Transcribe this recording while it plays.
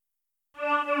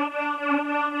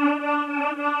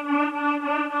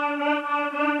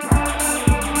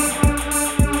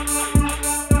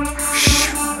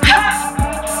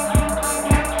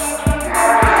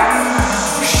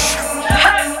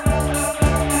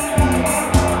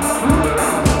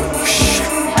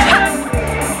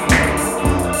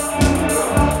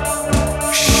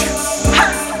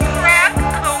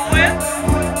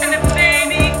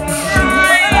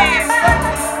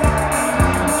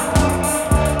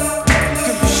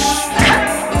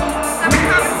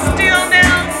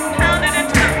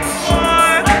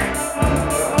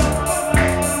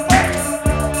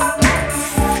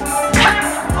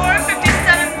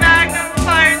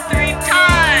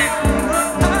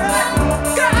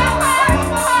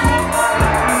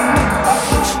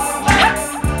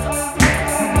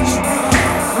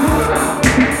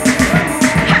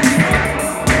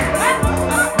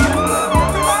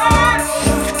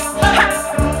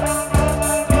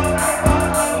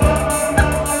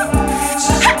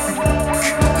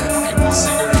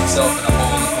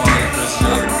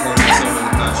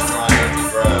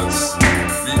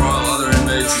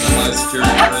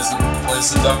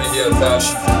this, a dummy he had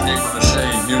fashioned from paper mache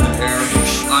and human hair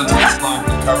onto his bunk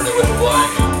and covered it with a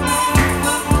blanket.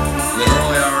 In the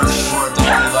early hours before dawn,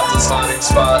 he left his hiding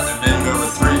spot and made it over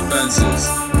 3 fences,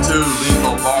 2